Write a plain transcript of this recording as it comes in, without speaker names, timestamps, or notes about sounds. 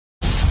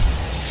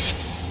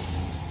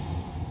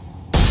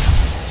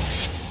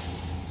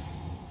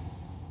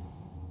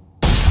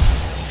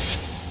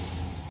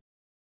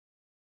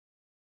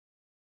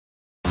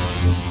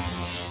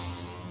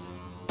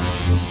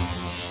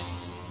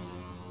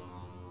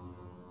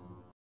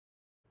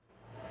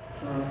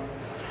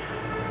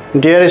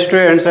Dear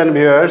students and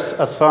viewers,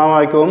 Assalamu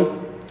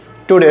alaikum.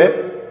 Today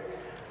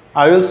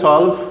I will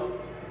solve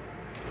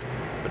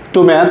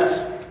 2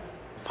 maths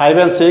 5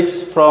 and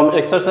 6 from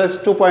exercise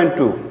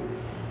 2.2.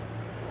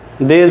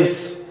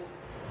 These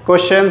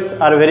questions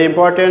are very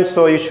important,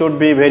 so you should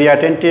be very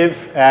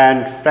attentive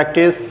and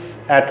practice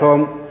at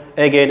home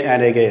again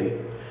and again.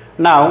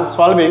 Now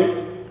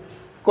solving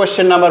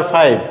question number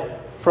 5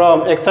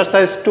 from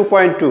exercise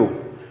 2.2.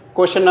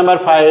 Question number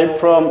 5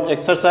 from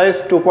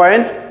exercise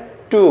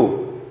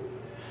 2.2.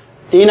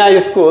 In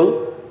a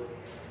school,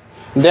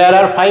 there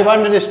are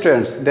 500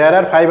 students.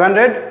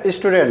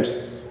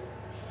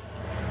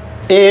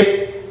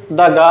 If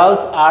the girls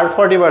are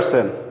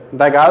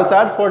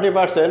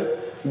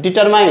 40%,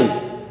 determine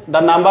the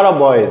number of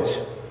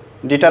boys.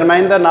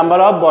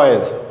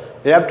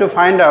 You have to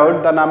find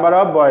out the number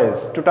of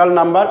boys, total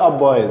number of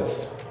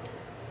boys.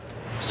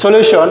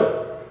 Solution: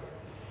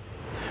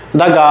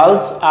 the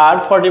girls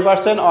are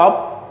 40% of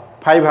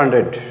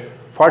 500.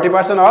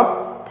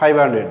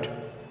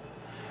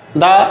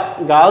 The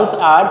girls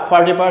are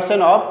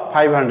 40% of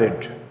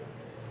 500.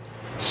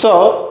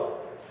 So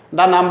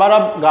the number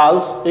of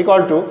girls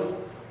equal to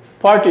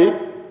 40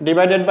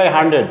 divided by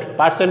 100.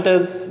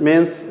 Percentage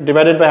means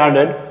divided by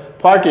 100.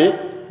 40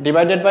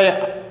 divided by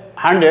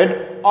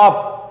 100 of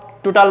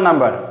total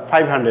number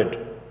 500.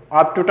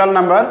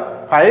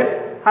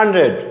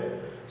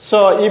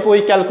 So if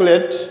we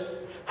calculate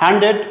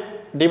 100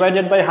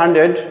 divided by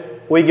 100,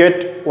 we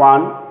get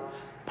 1.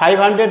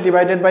 500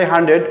 divided by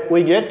 100,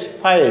 we get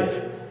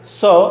 5.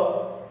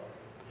 So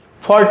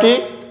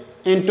 40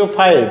 into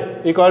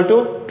 5 equal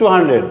to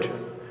 200.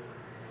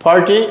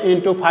 40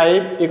 into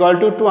 5 equal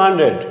to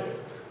 200.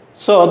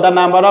 So the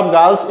number of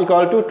girls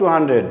equal to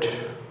 200.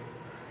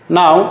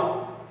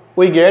 Now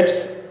we get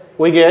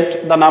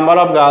the number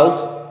of girls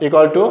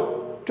equal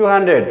to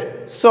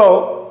 200.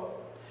 So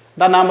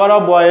the number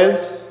of boys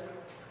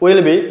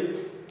will be,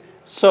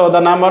 the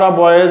number of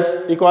boys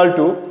equal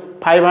to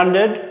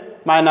 500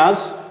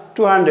 minus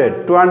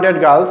 200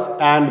 girls,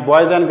 and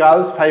boys and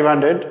girls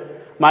 500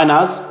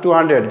 minus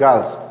 200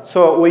 girls.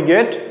 So we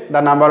get the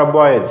number of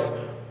boys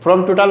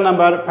from total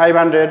number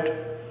 500.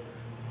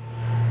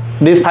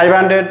 These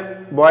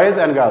 500 boys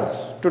and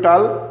girls,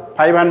 total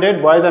 500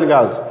 boys and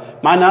girls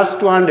minus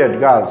 200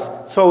 girls.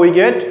 So we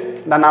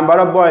get the number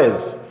of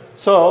boys.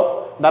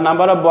 So the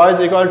number of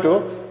boys equal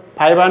to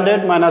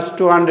 500 minus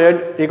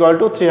 200 equal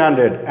to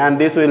 300, and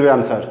this will be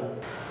answer.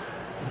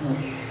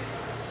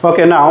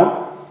 Okay, now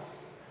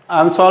I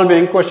am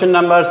solving question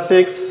number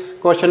 6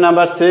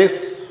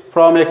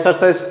 from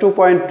exercise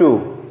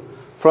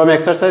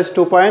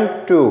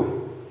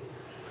 2.2.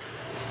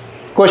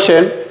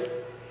 Question: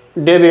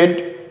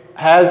 David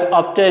has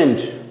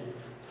obtained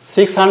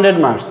 600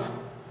 marks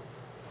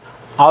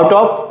out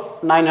of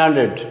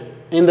 900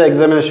 in the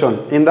examination.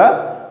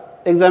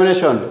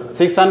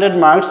 600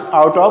 marks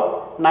out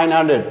of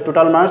 900,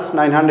 total marks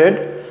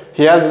 900.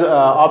 He has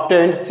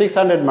obtained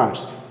 600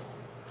 marks.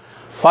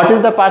 What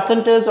is the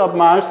percentage of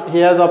marks he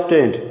has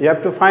obtained? You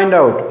have to find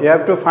out.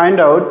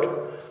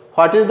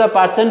 What is the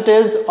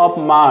percentage of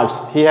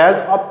marks he has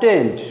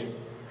obtained.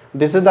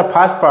 This is the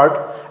first part.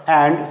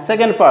 And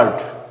second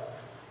part,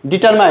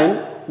 determine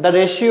the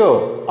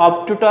ratio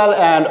of total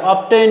and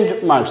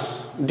obtained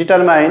marks.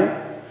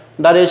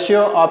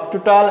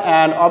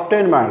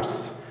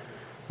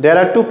 There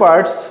are two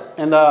parts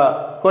in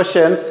the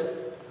questions.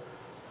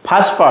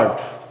 First part: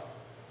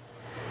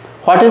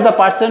 what is the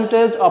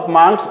percentage of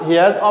marks he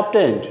has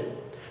obtained?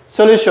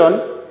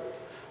 Solution: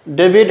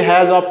 David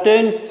has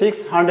obtained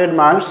 600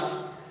 marks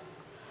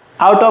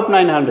out of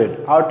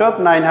 900.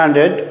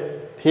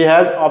 He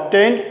has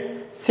obtained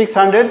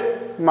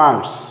 600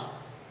 marks.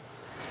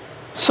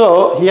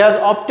 So he has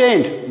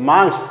obtained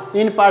marks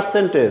in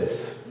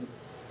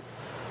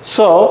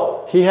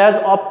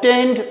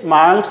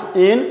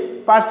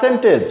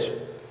percentage.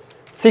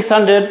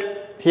 600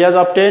 he has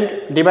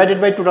obtained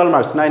divided by total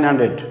marks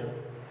 900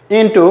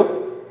 into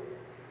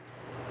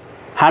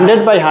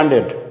 100 by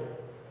 100.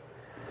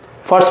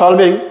 For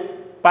solving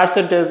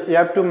percentage, you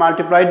have to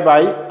multiply it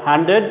by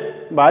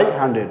 100 by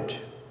 100.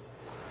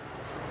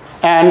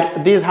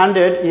 And this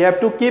 100 you have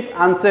to keep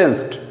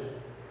unchanged.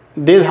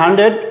 This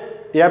 100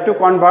 you have to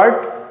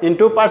convert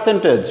into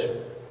percentage.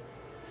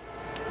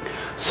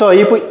 So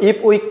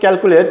if we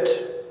calculate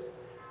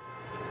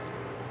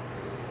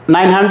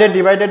 900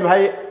 divided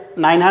by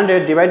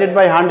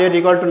 100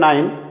 equal to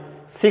 9,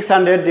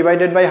 600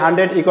 divided by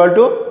 100 equal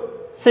to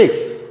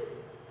 6,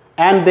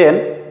 and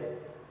then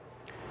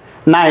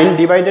 9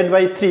 divided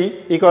by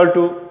 3 equal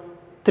to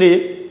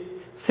 3,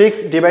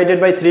 6 divided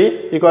by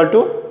 3 equal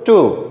to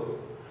 2.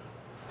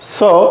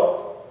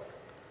 So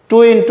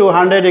 2 into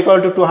 100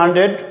 equal to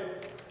 200,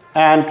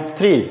 and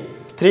 3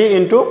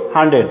 into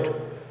 100.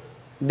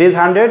 This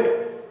 100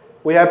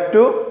 we have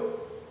to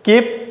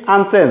keep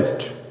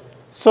unchanged.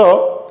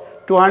 So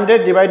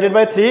 200 divided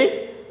by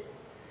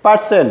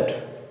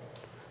 3%.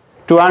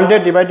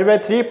 200 divided by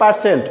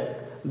 3%.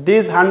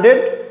 This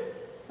 100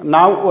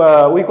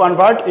 now we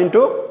convert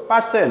into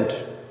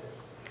percent.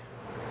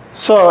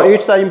 So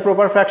it's an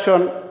improper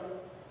fraction.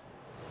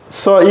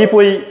 So if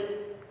we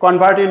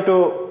convert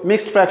into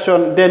mixed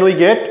fraction, then we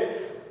get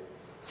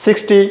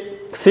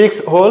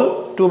 66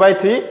 whole 2 by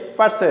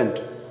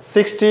 3%.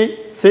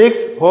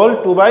 66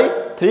 whole 2 by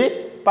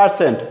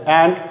 3%,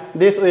 and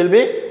this will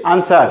be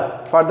answer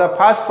for the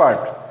first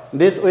part.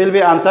 This will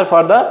be answer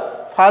for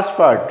the first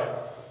part.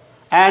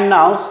 And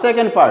now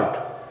second part.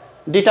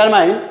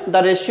 Determine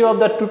the ratio of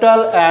the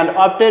total and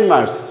obtained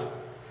marks.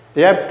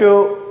 You have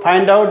to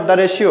find out the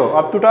ratio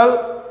of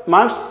total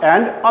marks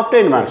and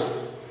obtained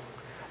marks.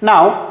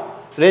 Now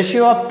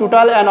ratio of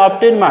total and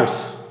obtained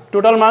marks.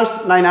 Total marks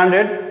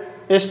 900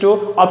 is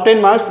to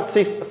obtained marks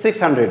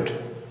 600,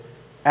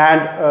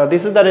 and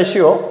this is the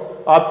ratio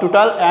of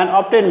total and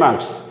obtained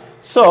marks.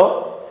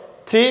 So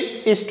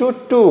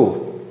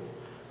 3:2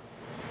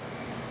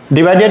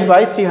 divided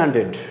by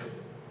 300.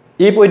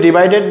 If we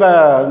divide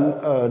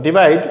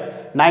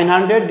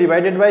 900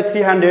 divided by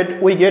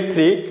 300, we get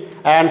 3,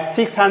 and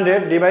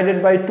 600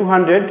 divided by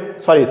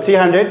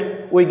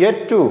 300, we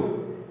get 2.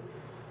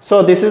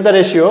 So this is the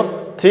ratio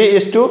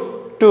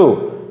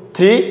 3:2.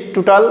 3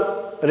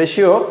 total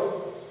ratio,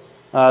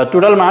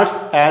 total marks,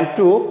 and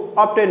 2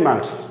 obtained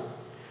marks.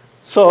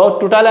 So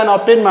total and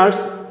obtained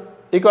marks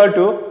equal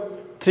to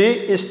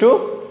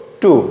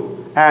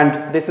 3:2,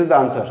 and this is the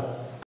answer.